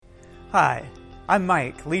Hi, I'm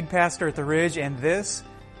Mike, lead pastor at The Ridge, and this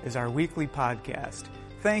is our weekly podcast.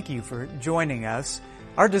 Thank you for joining us.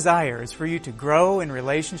 Our desire is for you to grow in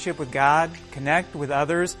relationship with God, connect with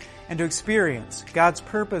others, and to experience God's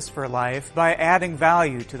purpose for life by adding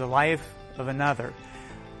value to the life of another.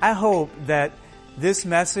 I hope that this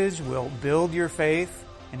message will build your faith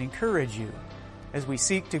and encourage you as we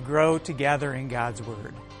seek to grow together in God's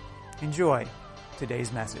Word. Enjoy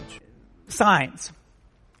today's message. Signs.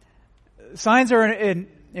 Signs are an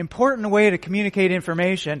important way to communicate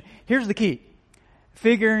information. Here's the key.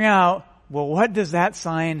 Figuring out, well, what does that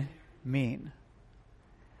sign mean?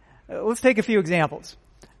 Let's take a few examples.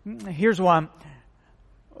 Here's one.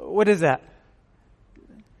 What is that?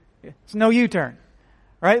 It's no U-turn,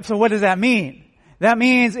 right? So what does that mean? That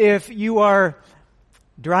means if you are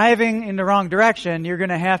driving in the wrong direction, you're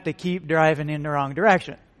going to have to keep driving in the wrong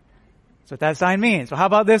direction. That's what that sign means. So how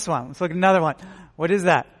about this one? Let's look at another one. What is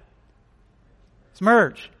that? It's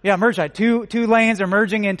merge. Yeah, merge. Two lanes are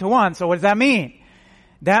merging into one. So what does that mean?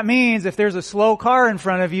 That means if there's a slow car in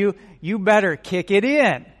front of you, you better kick it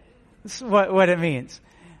in. That's what it means.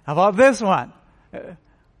 How about this one?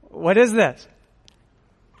 What is this?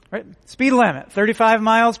 Right? Speed limit, 35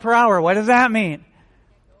 miles per hour. What does that mean?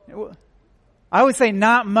 I would say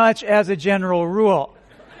not much as a general rule.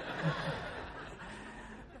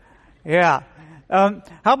 Yeah. How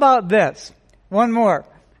about this? One more.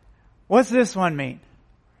 What's this one mean?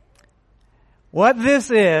 What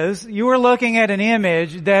this is, you are looking at an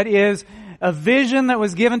image that is a vision that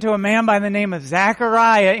was given to a man by the name of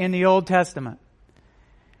Zechariah in the Old Testament.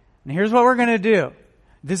 And here's what we're going to do.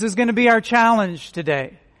 This is going to be our challenge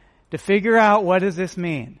today, to figure out what does this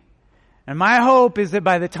mean. And my hope is that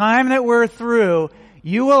by the time that we're through,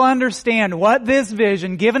 you will understand what this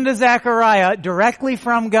vision given to Zechariah directly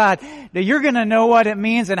from God, that you're going to know what it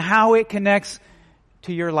means and how it connects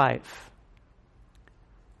to your life.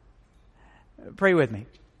 Pray with me.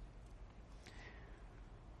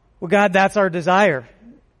 Well, God, that's our desire.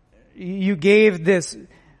 You gave this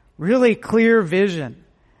really clear vision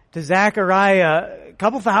to Zechariah a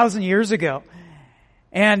couple thousand years ago.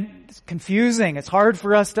 And it's confusing. It's hard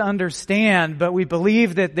for us to understand, but we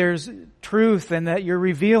believe that there's truth and that you're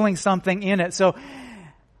revealing something in it. So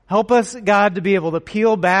help us, God, to be able to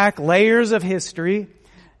peel back layers of history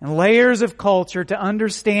and layers of culture to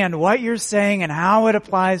understand what you're saying and how it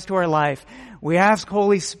applies to our life. We ask,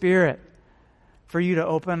 Holy Spirit, for you to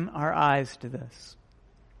open our eyes to this.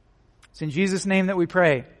 It's in Jesus' name that we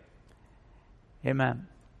pray. Amen.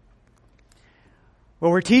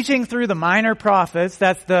 Well, we're teaching through the minor prophets.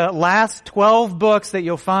 That's the last 12 books that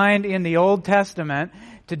you'll find in the Old Testament.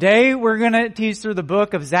 Today, we're going to teach through the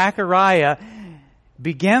book of Zechariah.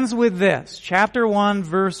 Begins with this, chapter 1,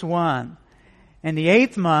 verse 1. In the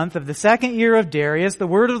 8th month of the 2nd year of Darius, the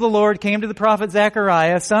word of the Lord came to the prophet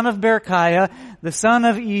Zechariah, son of Berechiah, the son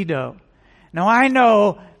of Iddo. Now I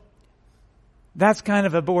know that's kind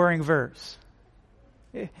of a boring verse.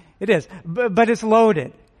 It is, but it's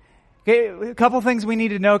loaded. Okay, a couple things we need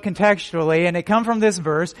to know contextually, and they come from this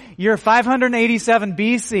verse. Year 587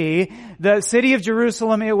 BC, the city of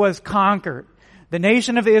Jerusalem, it was conquered. The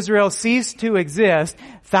nation of Israel ceased to exist.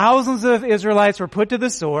 Thousands of Israelites were put to the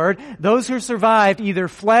sword. Those who survived either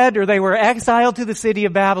fled or they were exiled to the city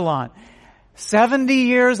of Babylon. 70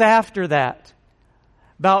 years after that,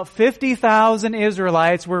 about 50,000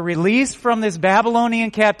 Israelites were released from this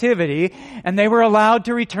Babylonian captivity, and they were allowed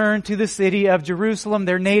to return to the city of Jerusalem,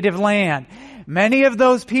 their native land. Many of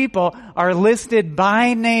those people are listed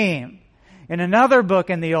by name in another book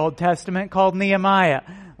in the Old Testament called Nehemiah.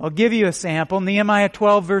 I'll give you a sample. Nehemiah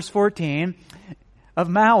 12, verse 14. Of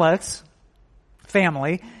Malach's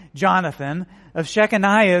family, Jonathan. Of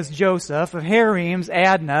Shechaniah's, Joseph. Of Harim's,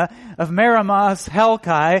 Adnah. Of Meremoth's,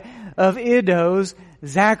 Helkai. Of Iddo's,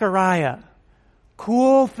 Zechariah.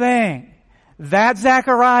 Cool thing. That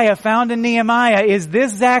Zechariah found in Nehemiah is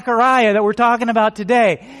this Zechariah that we're talking about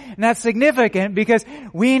today. And that's significant because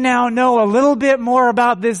we now know a little bit more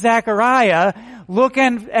about this Zechariah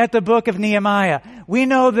looking at the book of Nehemiah. We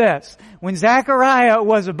know this. When Zechariah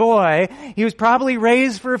was a boy, he was probably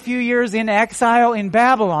raised for a few years in exile in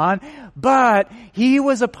Babylon, but he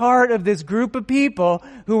was a part of this group of people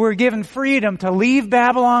who were given freedom to leave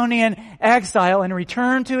Babylonian exile and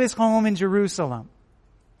return to his home in Jerusalem.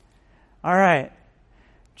 All right.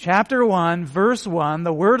 Chapter 1, verse 1,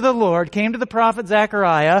 the word of the Lord came to the prophet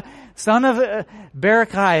Zechariah, son of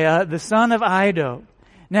Berechiah, the son of Iddo.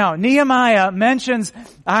 Now, Nehemiah mentions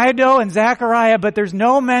Iddo and Zechariah, but there's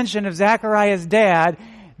no mention of Zechariah's dad,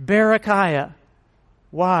 Berechiah.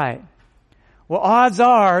 Why? Well, odds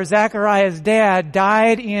are Zechariah's dad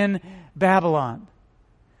died in Babylon.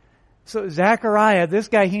 So Zechariah, this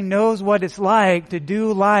guy, he knows what it's like to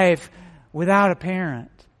do life without a parent.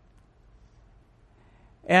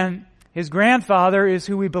 And his grandfather is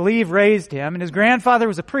who we believe raised him, and his grandfather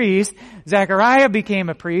was a priest. Zechariah became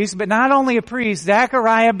a priest, but not only a priest,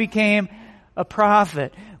 Zechariah became a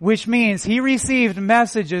prophet, which means he received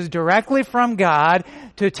messages directly from God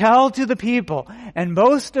to tell to the people. And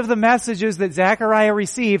most of the messages that Zechariah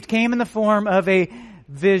received came in the form of a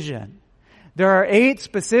vision. There are 8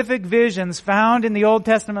 specific visions found in the Old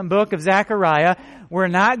Testament book of Zechariah. We're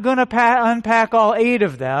not going to unpack all 8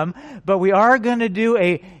 of them, but we are going to do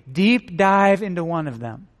a deep dive into one of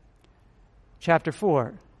them. Chapter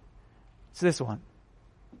 4. It's this one.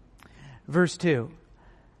 Verse 2.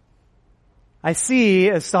 I see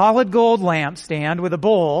a solid gold lampstand with a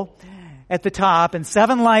bowl at the top and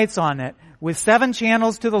 7 lights on it, with 7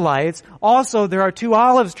 channels to the lights. Also, there are 2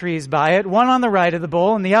 olive trees by it, one on the right of the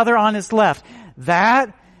bowl and the other on its left.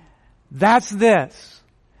 That's this.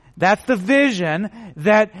 That's the vision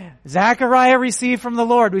that Zechariah received from the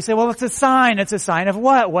Lord. We say, well, it's a sign. It's a sign of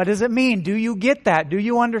what? What does it mean? Do you get that? Do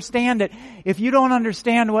you understand it? If you don't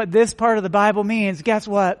understand what this part of the Bible means, guess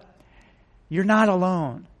what? You're not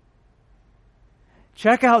alone.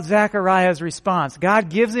 Check out Zechariah's response. God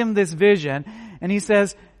gives him this vision, and he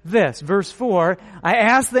says this, verse 4, I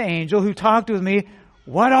asked the angel who talked with me,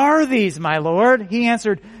 what are these, my Lord? He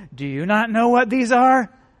answered, do you not know what these are?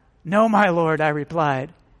 No, my Lord, I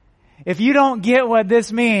replied. If you don't get what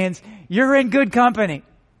this means, you're in good company.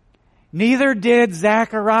 Neither did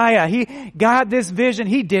Zechariah. He got this vision.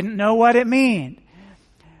 He didn't know what it meant.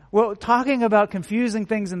 Well, talking about confusing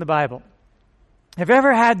things in the Bible. Have you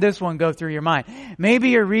ever had this one go through your mind? Maybe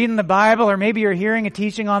you're reading the Bible, or maybe you're hearing a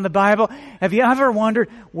teaching on the Bible. Have you ever wondered,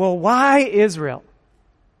 well, why Israel?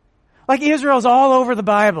 Like Israel's all over the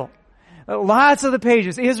Bible. Lots of the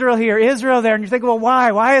pages. Israel here, Israel there. And you think, well,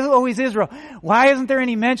 why? Why is it always Israel? Why isn't there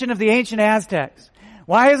any mention of the ancient Aztecs?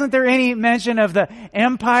 Why isn't there any mention of the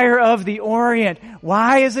Empire of the Orient?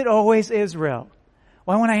 Why is it always Israel?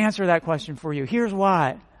 Well, I want to answer that question for you. Here's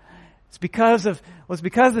why. It's because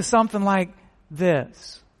of something like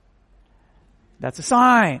this. That's a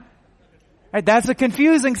sign. Right? That's a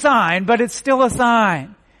confusing sign, but it's still a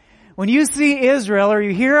sign. When you see Israel or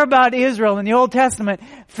you hear about Israel in the Old Testament,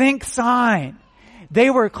 think sign. They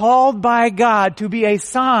were called by God to be a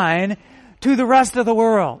sign to the rest of the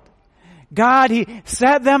world. God, He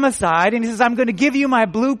set them aside and He says, I'm going to give you my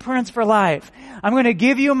blueprints for life. I'm going to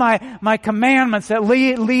give you my commandments that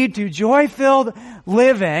lead to joy-filled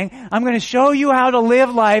living. I'm going to show you how to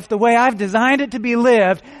live life the way I've designed it to be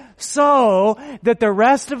lived so that the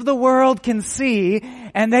rest of the world can see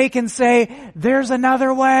and they can say, there's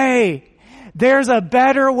another way. There's a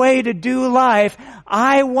better way to do life.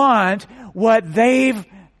 I want what they've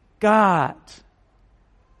got.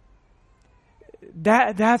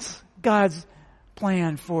 That's God's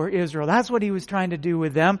plan for Israel. That's what He was trying to do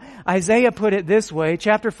with them. Isaiah put it this way,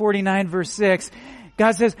 chapter 49, verse 6.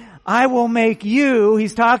 God says, I will make you,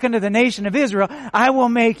 He's talking to the nation of Israel, I will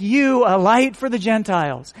make you a light for the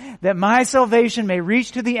Gentiles, that my salvation may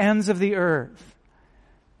reach to the ends of the earth.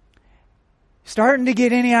 Starting to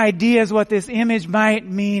get any ideas what this image might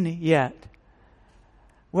mean yet?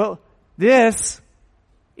 Well, it's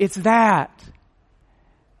that.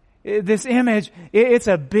 This image, it's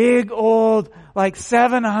a big old, like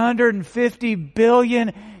 750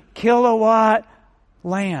 billion kilowatt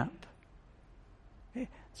lamp.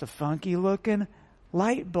 It's a funky looking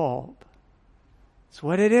light bulb. That's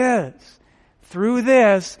what it is. Through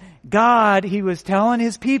this, God, He was telling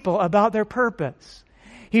His people about their purpose.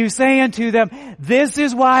 He was saying to them, this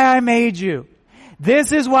is why I made you.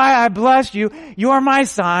 This is why I blessed you. You're my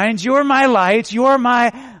signs. You're my lights. You're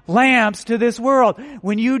my lamps to this world.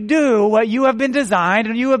 When you do what you have been designed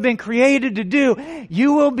and you have been created to do,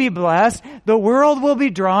 you will be blessed, the world will be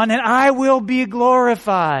drawn, and I will be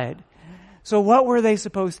glorified. So what were they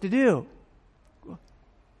supposed to do?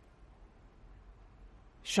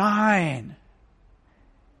 Shine.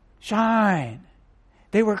 Shine.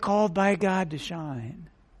 They were called by God to shine.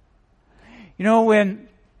 You know, when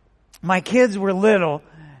my kids were little,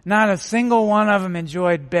 not a single one of them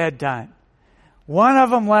enjoyed bedtime. One of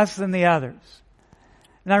them less than the others.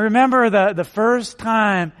 And I remember the first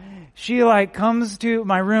time she comes to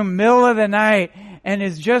my room middle of the night and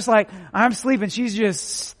is just like, I'm sleeping. She's just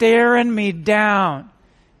staring me down.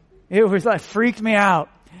 It was freaked me out.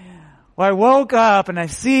 Well, I woke up and I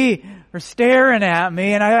see her staring at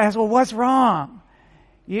me and I asked, well, what's wrong?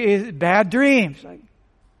 Bad dreams.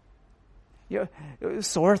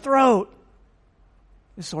 Sore throat.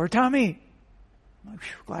 Sore tummy. I'm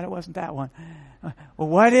glad it wasn't that one. Well,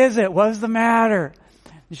 what is it? What's the matter?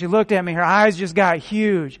 And she looked at me. Her eyes just got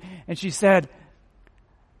huge. And she said,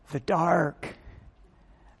 "The dark.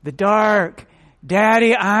 The dark.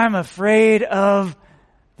 Daddy, I'm afraid of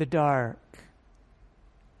the dark."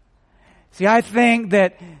 See, I think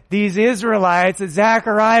that these Israelites that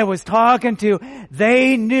Zechariah was talking to,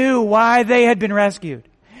 they knew why they had been rescued.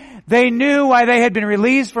 They knew why they had been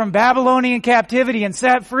released from Babylonian captivity and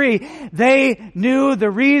set free. They knew the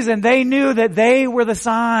reason. They knew that they were the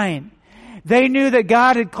sign. They knew that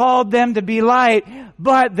God had called them to be light,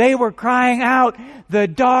 but they were crying out, "The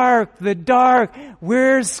dark, the dark.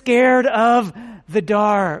 We're scared of the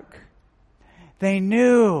dark." They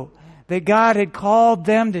knew that God had called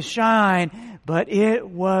them to shine, but it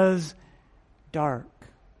was dark.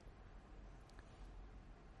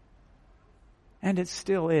 And it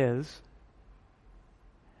still is.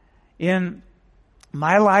 In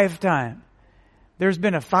my lifetime, there's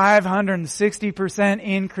been a 560%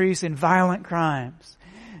 increase in violent crimes.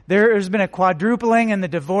 There's been a quadrupling in the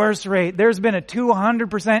divorce rate. There's been a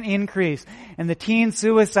 200% increase in the teen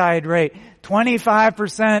suicide rate.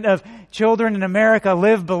 25% of children in America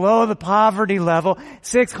live below the poverty level.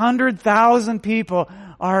 600,000 people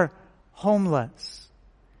are homeless.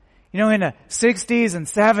 You know, in the 60s and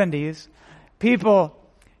 70s, people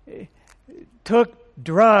took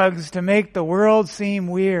drugs to make the world seem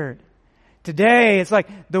weird. Today, it's like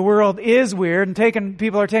the world is weird and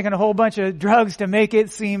people are taking a whole bunch of drugs to make it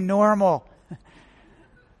seem normal.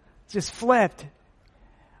 It's just flipped.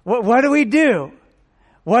 What do we do?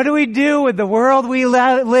 What do we do with the world we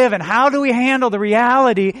live in? How do we handle the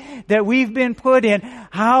reality that we've been put in?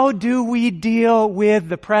 How do we deal with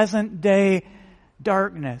the present day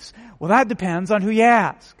darkness? Well, that depends on who you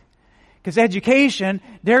ask. Because education,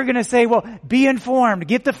 they're going to say, well, be informed,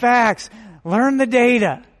 get the facts, learn the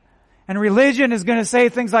data. And religion is going to say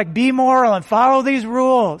things like, be moral and follow these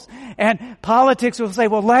rules. And politics will say,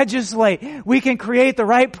 well, legislate. We can create the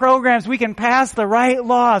right programs. We can pass the right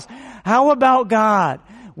laws. How about God?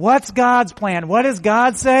 What's God's plan? What does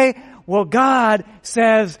God say? Well, God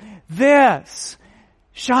says this: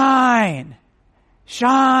 shine,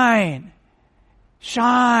 shine,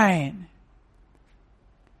 shine.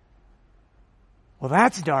 Well,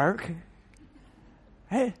 that's dark.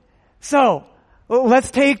 Hey. So, let's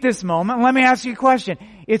take this moment. Let me ask you a question.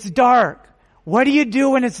 It's dark. What do you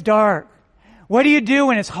do when it's dark? What do you do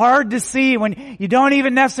when it's hard to see, when you don't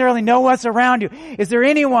even necessarily know what's around you? Is there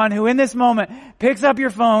anyone who in this moment picks up your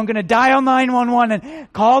phone, going to dial 911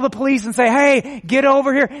 and call the police and say, "Hey, get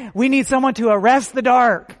over here. We need someone to arrest the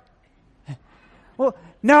dark"? Well,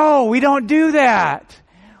 no, we don't do that.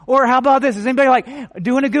 Or how about this? Is anybody like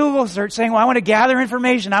doing a Google search saying, well, I want to gather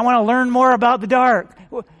information. I want to learn more about the dark?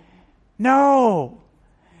 Well, no.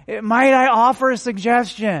 Might I offer a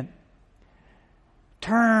suggestion?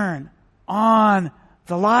 Turn on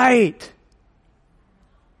the light.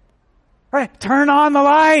 Right? Turn on the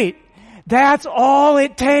light. That's all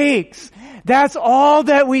it takes. That's all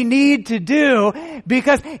that we need to do,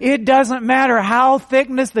 because it doesn't matter how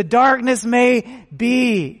thickness the darkness may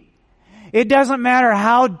be. It doesn't matter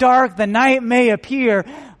how dark the night may appear.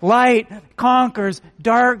 Light conquers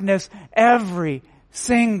darkness every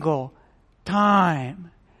single time.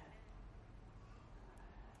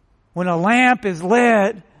 When a lamp is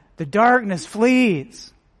lit, the darkness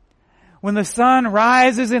flees. When the sun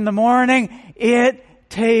rises in the morning, it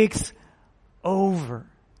takes over.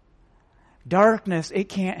 Darkness, it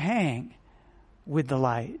can't hang with the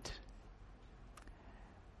light.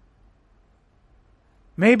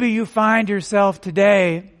 Maybe you find yourself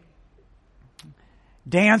today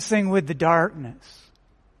dancing with the darkness.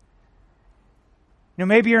 You know,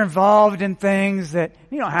 maybe you're involved in things that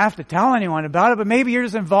you don't have to tell anyone about it, but maybe you're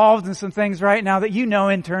just involved in some things right now that you know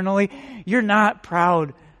internally you're not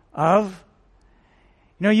proud of.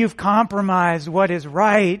 You know, you've compromised what is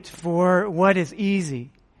right for what is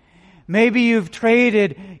easy. Maybe you've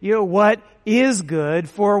traded, what is good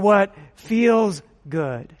for what feels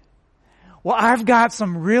good. Well, I've got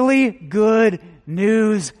some really good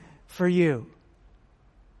news for you.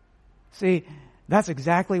 See, that's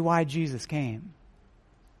exactly why Jesus came.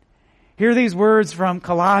 Hear these words from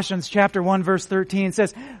Colossians chapter 1 verse 13. It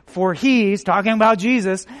says, "For he's," talking about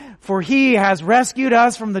Jesus, "for he has rescued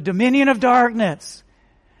us from the dominion of darkness."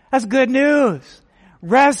 That's good news.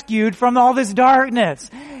 Rescued from all this darkness.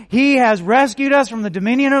 He has rescued us from the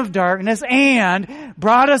dominion of darkness and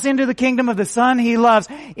brought us into the kingdom of the Son He loves,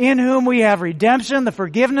 in whom we have redemption, the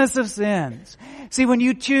forgiveness of sins. See, when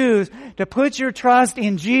you choose to put your trust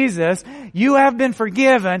in Jesus, you have been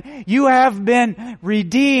forgiven, you have been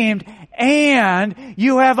redeemed, and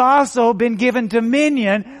you have also been given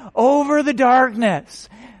dominion over the darkness.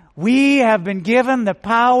 We have been given the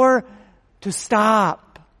power to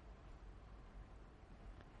stop.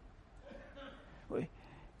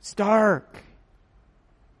 It's dark.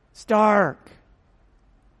 It's dark.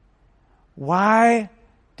 Why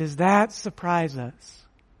does that surprise us?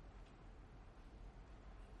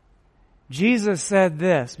 Jesus said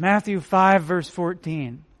this, Matthew 5, verse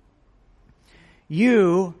 14.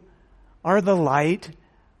 You are the light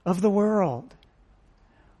of the world.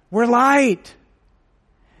 We're light.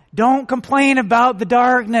 Don't complain about the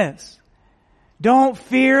darkness. Don't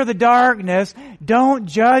fear the darkness. Don't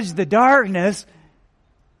judge the darkness.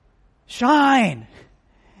 Shine.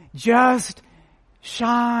 Just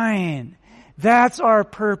shine. That's our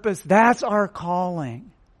purpose. That's our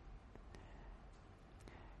calling.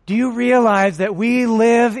 Do you realize that we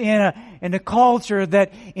live in a culture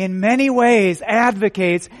that in many ways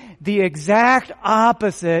advocates the exact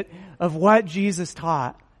opposite of what Jesus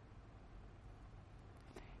taught?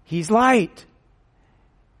 He's light.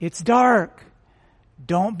 It's dark.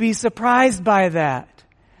 Don't be surprised by that.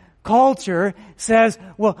 Culture says,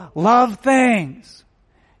 well, love things.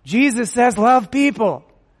 Jesus says, love people.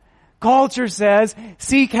 Culture says,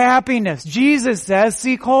 seek happiness. Jesus says,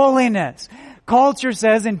 seek holiness. Culture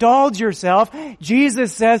says, indulge yourself.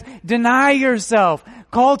 Jesus says, deny yourself.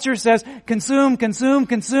 Culture says, consume, consume,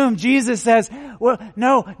 consume. Jesus says, well,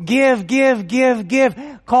 no, give, give, give, give.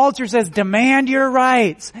 Culture says, demand your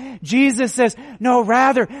rights. Jesus says, no,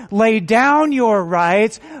 rather, lay down your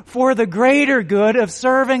rights for the greater good of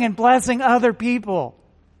serving and blessing other people.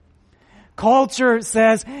 Culture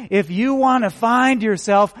says, if you want to find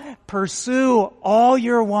yourself, pursue all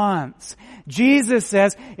your wants. Jesus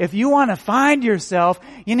says, if you want to find yourself,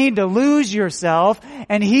 you need to lose yourself,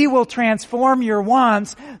 and He will transform your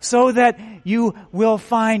wants so that you will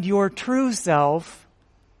find your true self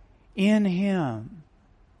in Him.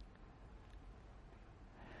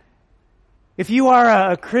 If you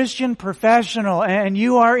are a Christian professional and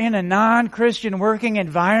you are in a non-Christian working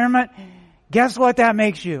environment, guess what that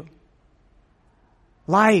makes you?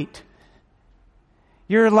 Light.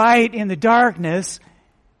 You're light in the darkness.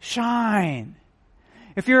 Shine.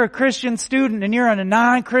 If you're a Christian student and you're in a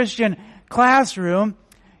non-Christian classroom,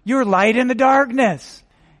 you're light in the darkness.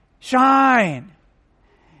 Shine.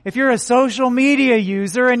 If you're a social media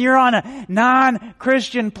user and you're on a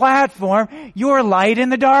non-Christian platform, you're light in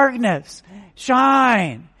the darkness.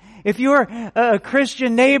 Shine. If you're a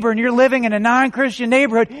Christian neighbor and you're living in a non-Christian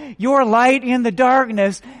neighborhood, you're light in the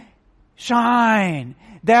darkness. Shine.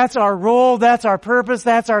 That's our role. That's our purpose.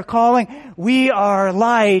 That's our calling. We are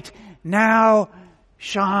light. Now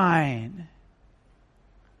shine.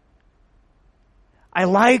 I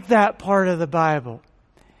like that part of the Bible.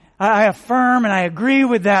 I affirm and I agree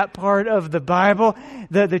with that part of the Bible.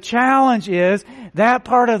 The challenge is that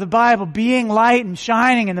part of the Bible, being light and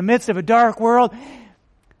shining in the midst of a dark world,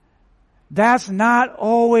 that's not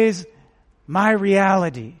always my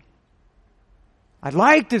reality. I'd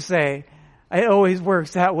like to say it always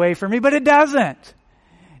works that way for me, but it doesn't.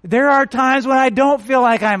 There are times when I don't feel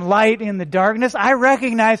like I'm light in the darkness. I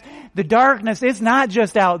recognize the darkness, it's not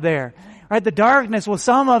just out there. Right? The darkness, well,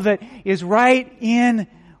 some of it is right in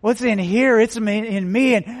what's in here. It's in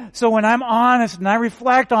me. And so when I'm honest and I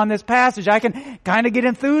reflect on this passage, I can kind of get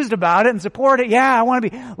enthused about it and support it. Yeah, I want to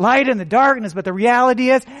be light in the darkness, but the reality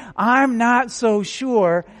is I'm not so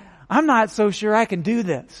sure I can do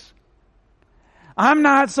this. I'm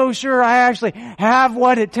not so sure I actually have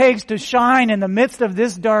what it takes to shine in the midst of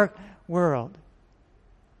this dark world.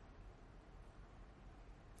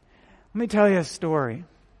 Let me tell you a story.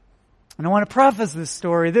 And I want to preface this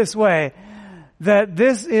story this way, that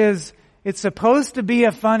it's supposed to be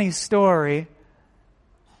a funny story,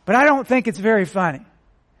 but I don't think it's very funny.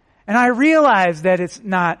 And I realize that it's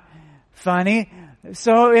not funny.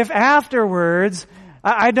 So if afterwards,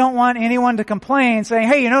 I don't want anyone to complain saying,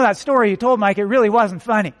 hey, you know that story you told, Mike, it really wasn't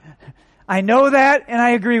funny. I know that and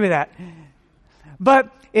I agree with that.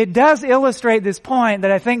 But it does illustrate this point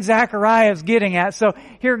that I think Zechariah is getting at. So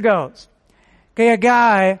here goes. Okay, a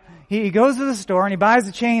guy, he goes to the store and he buys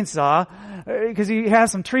a chainsaw because he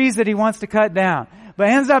has some trees that he wants to cut down. But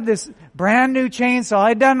ends up this brand new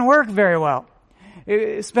chainsaw, it doesn't work very well.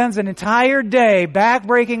 It spends an entire day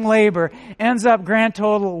back-breaking labor, ends up grand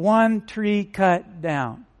total 1 tree cut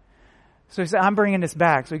down. So he said, I'm bringing this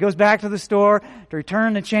back. So he goes back to the store to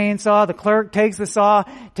return the chainsaw. The clerk takes the saw,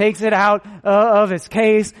 takes it out of its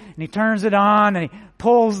case, and he turns it on, and he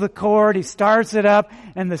pulls the cord, he starts it up,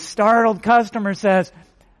 and the startled customer says,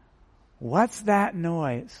 what's that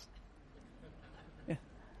noise?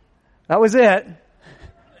 That was it.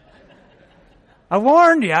 I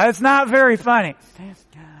warned you, it's not very funny.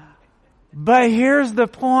 But here's the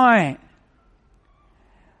point.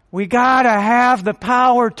 We gotta have the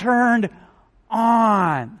power turned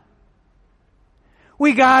on.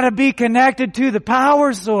 We gotta be connected to the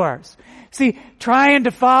power source. See, trying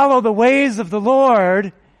to follow the ways of the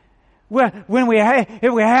Lord, if we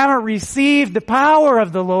haven't received the power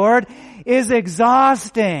of the Lord, is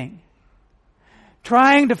exhausting.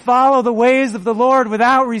 Trying to follow the ways of the Lord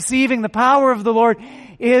without receiving the power of the Lord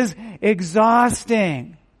is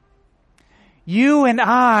exhausting. You and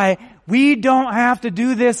I, we don't have to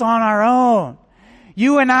do this on our own.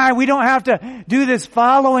 You and I, we don't have to do this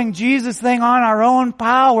following Jesus thing on our own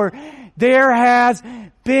power. There has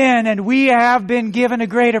been, and we have been given a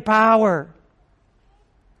greater power.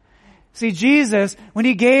 See, Jesus, when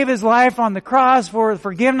He gave His life on the cross for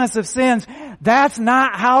forgiveness of sins, that's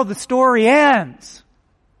not how the story ends.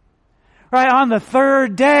 Right? On the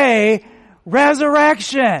third day,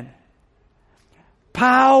 resurrection.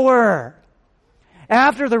 Power.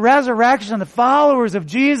 After the resurrection, the followers of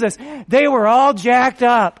Jesus, they were all jacked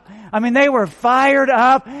up. I mean, they were fired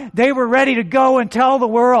up. They were ready to go and tell the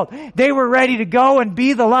world. They were ready to go and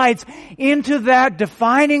be the lights. Into that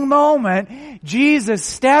defining moment, Jesus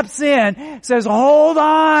steps in, says, hold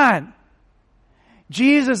on.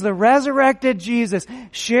 Jesus, the resurrected Jesus,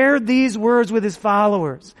 shared these words with His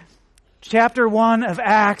followers. Chapter 1 of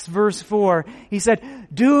Acts, verse 4, He said,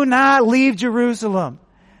 do not leave Jerusalem,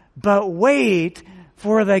 but wait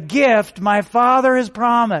for the gift my Father has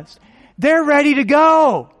promised. They're ready to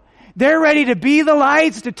go. They're ready to be the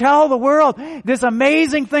lights, to tell the world this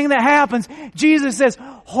amazing thing that happens. Jesus says,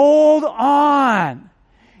 hold on.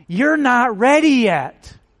 You're not ready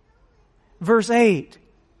yet. Verse 8.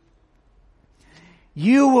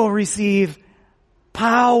 You will receive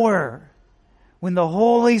power when the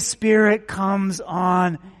Holy Spirit comes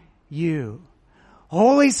on you.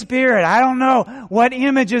 Holy Spirit, I don't know what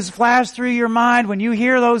images flash through your mind when you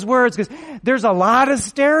hear those words, because there's a lot of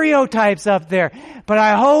stereotypes up there. But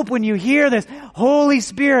I hope when you hear this, Holy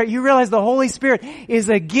Spirit, you realize the Holy Spirit is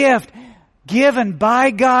a gift given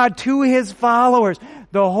by God to His followers.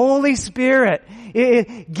 The Holy Spirit,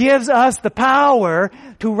 it gives us the power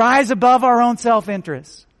to rise above our own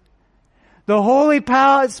self-interest. The Holy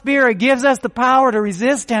Spirit gives us the power to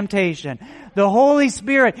resist temptation. The Holy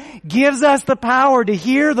Spirit gives us the power to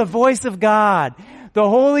hear the voice of God. The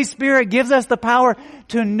Holy Spirit gives us the power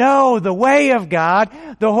to know the way of God.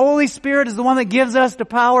 The Holy Spirit is the one that gives us the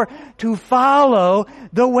power to follow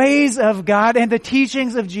the ways of God and the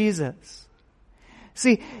teachings of Jesus.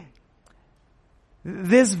 See,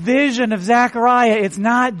 this vision of Zechariah, it's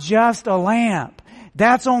not just a lamp.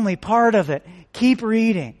 That's only part of it. Keep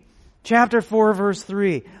reading. Chapter 4, verse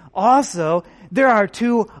 3. Also, there are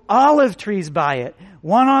 2 olive trees by it,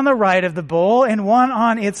 one on the right of the bowl and one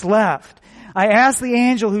on its left. I asked the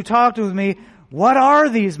angel who talked with me, what are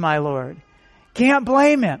these, my Lord? Can't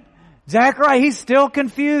blame him. Zechariah, he's still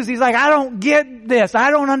confused. He's like, I don't get this. I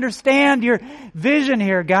don't understand your vision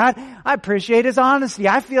here, God. I appreciate his honesty.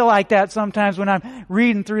 I feel like that sometimes when I'm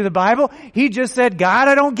reading through the Bible. He just said, God,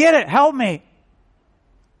 I don't get it. Help me.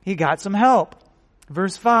 He got some help.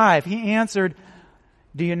 Verse 5, he answered,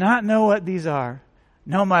 do you not know what these are?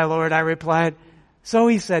 No, my Lord, I replied. So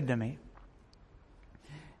he said to me,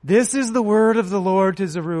 this is the word of the Lord to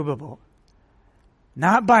Zerubbabel,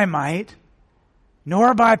 not by might,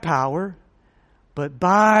 nor by power, but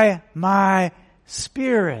by my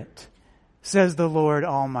Spirit, says the Lord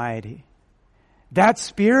Almighty. That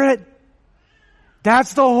Spirit,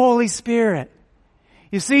 that's the Holy Spirit.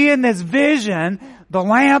 You see, in this vision, the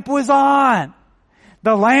lamp was on.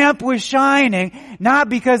 The lamp was shining, not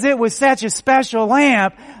because it was such a special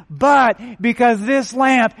lamp, but because this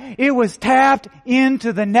lamp, it was tapped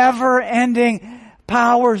into the never-ending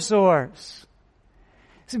power source.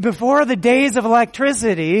 See, before the days of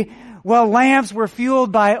electricity, well, lamps were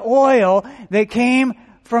fueled by oil that came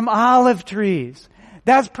from olive trees.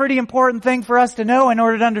 That's a pretty important thing for us to know in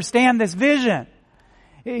order to understand this vision.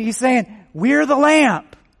 He's saying, we're the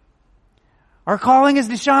lamp. Our calling is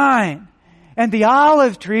to shine. And the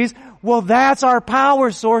olive trees, well, that's our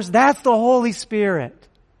power source. That's the Holy Spirit.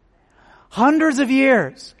 Hundreds of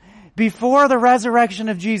years before the resurrection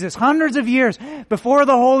of Jesus, hundreds of years before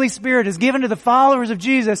the Holy Spirit is given to the followers of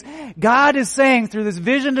Jesus, God is saying through this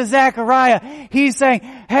vision to Zechariah, He's saying,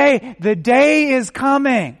 hey, the day is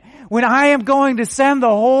coming when I am going to send the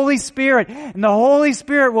Holy Spirit, and the Holy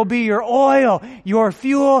Spirit will be your oil, your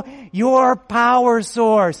fuel, your power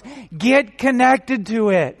source. Get connected to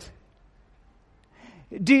it.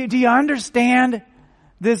 Do you understand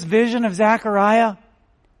this vision of Zechariah?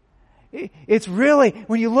 It's really,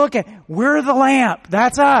 when you look at, we're the lamp,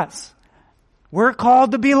 that's us. We're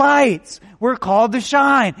called to be lights. We're called to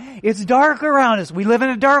shine. It's dark around us. We live in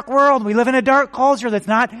a dark world. We live in a dark culture that's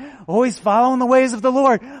not always following the ways of the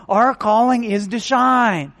Lord. Our calling is to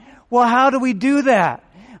shine. Well, how do we do that?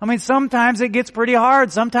 I mean, sometimes it gets pretty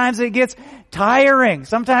hard. Sometimes it gets tiring.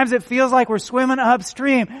 Sometimes it feels like we're swimming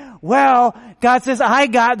upstream. Well, God says, I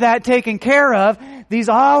got that taken care of. These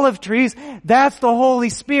olive trees, that's the Holy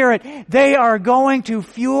Spirit. They are going to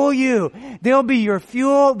fuel you. They'll be your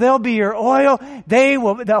fuel. They'll be your oil.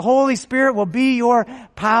 The Holy Spirit will be your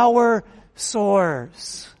power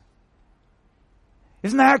source.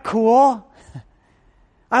 Isn't that cool?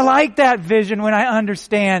 I like that vision when I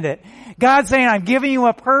understand it. God's saying, I'm giving you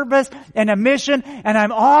a purpose and a mission, and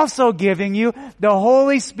I'm also giving you the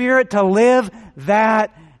Holy Spirit to live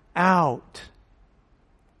that out.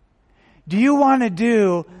 Do you want to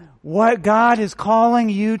do what God is calling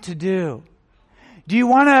you to do? Do you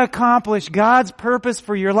want to accomplish God's purpose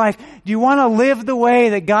for your life? Do you want to live the way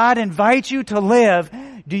that God invites you to live?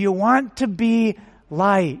 Do you want to be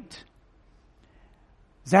light?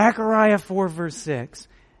 Zechariah 4 verse 6.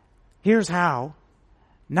 Here's how.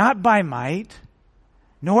 Not by might,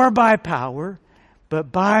 nor by power,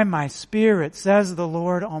 but by my Spirit, says the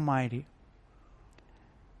Lord Almighty.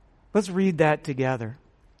 Let's read that together.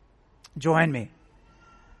 Join me.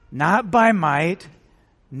 Not by might,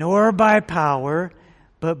 nor by power,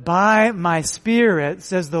 but by my Spirit,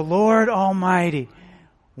 says the Lord Almighty.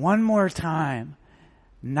 One more time.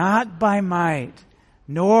 Not by might,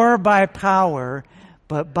 nor by power,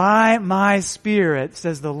 but by my Spirit,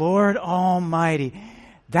 says the Lord Almighty.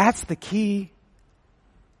 That's the key.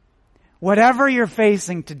 Whatever you're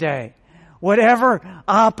facing today, whatever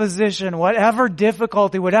opposition, whatever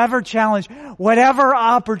difficulty, whatever challenge, whatever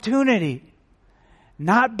opportunity,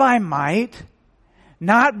 not by might,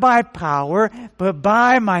 not by power, but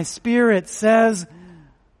by my Spirit, says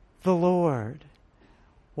the Lord.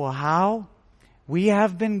 Well, how? We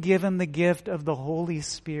have been given the gift of the Holy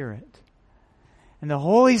Spirit. And the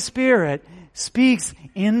Holy Spirit speaks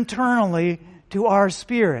internally to our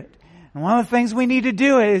spirit. And one of the things we need to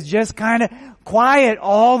do is just kind of quiet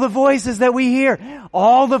all the voices that we hear,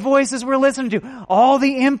 all the voices we're listening to, all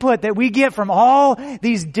the input that we get from all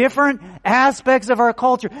these different aspects of our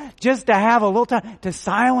culture, just to have a little time to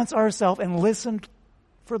silence ourselves and listen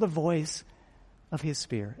for the voice of His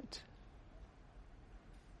Spirit.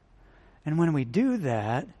 And when we do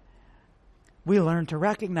that, we learn to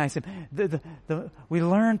recognize Him. We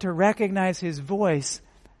learn to recognize His voice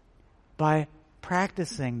by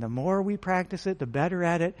practicing. The more we practice it, the better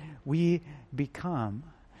at it we become.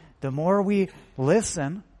 The more we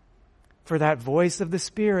listen for that voice of the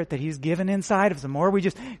Spirit that He's given inside of us, the more we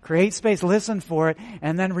just create space, listen for it,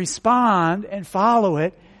 and then respond and follow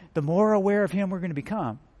it, the more aware of Him we're going to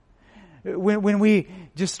become. When we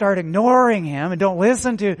just start ignoring Him and don't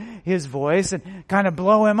listen to His voice and kind of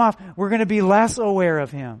blow Him off, we're going to be less aware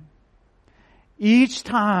of Him. Each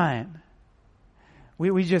time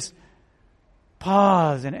we just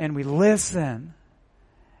pause and we listen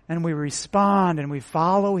and we respond and we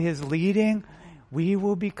follow His leading, we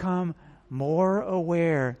will become more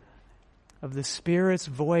aware of the Spirit's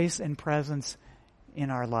voice and presence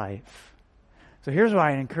in our life. So here's what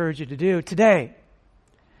I encourage you to do today.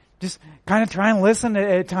 Just kind of try and listen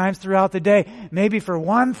at times throughout the day, maybe for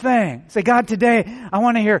one thing. Say, God, today I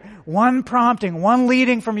want to hear one prompting, one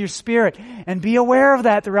leading from your Spirit, and be aware of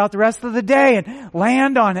that throughout the rest of the day and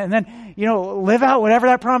land on it, and then, live out whatever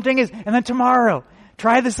that prompting is. And then tomorrow,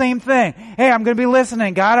 try the same thing. Hey, I'm going to be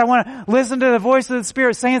listening. God, I want to listen to the voice of the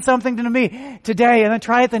Spirit saying something to me today, and then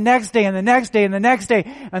try it the next day and the next day and the next day.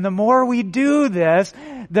 And the more we do this,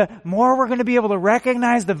 the more we're going to be able to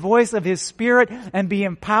recognize the voice of His Spirit and be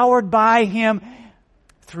empowered by Him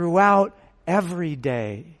throughout every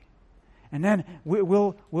day. And then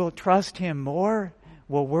we'll trust Him more.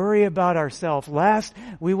 We'll worry about ourselves less.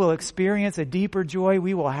 We will experience a deeper joy.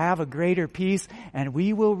 We will have a greater peace, and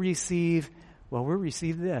we will receive we'll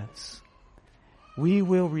receive this. We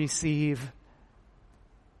will receive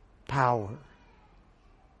power.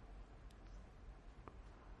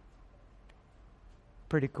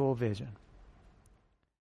 Pretty cool vision.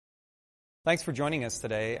 Thanks for joining us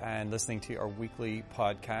today and listening to our weekly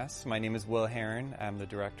podcast. My name is Will Heron. I'm the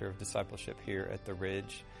Director of Discipleship here at The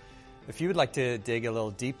Ridge. If you would like to dig a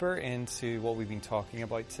little deeper into what we've been talking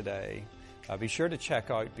about today, be sure to check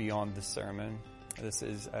out Beyond the Sermon. This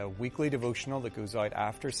is a weekly devotional that goes out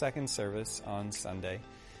after second service on Sunday.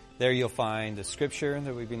 There you'll find the scripture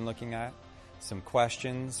that we've been looking at, some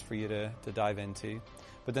questions for you to dive into.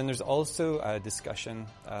 But then there's also a discussion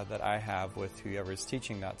that I have with whoever is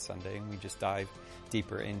teaching that Sunday, and we just dive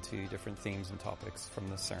deeper into different themes and topics from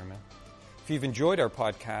the sermon. If you've enjoyed our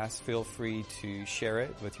podcast, feel free to share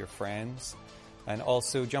it with your friends, and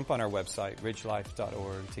also jump on our website,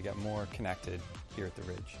 ridgelife.org, to get more connected here at the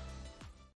Ridge.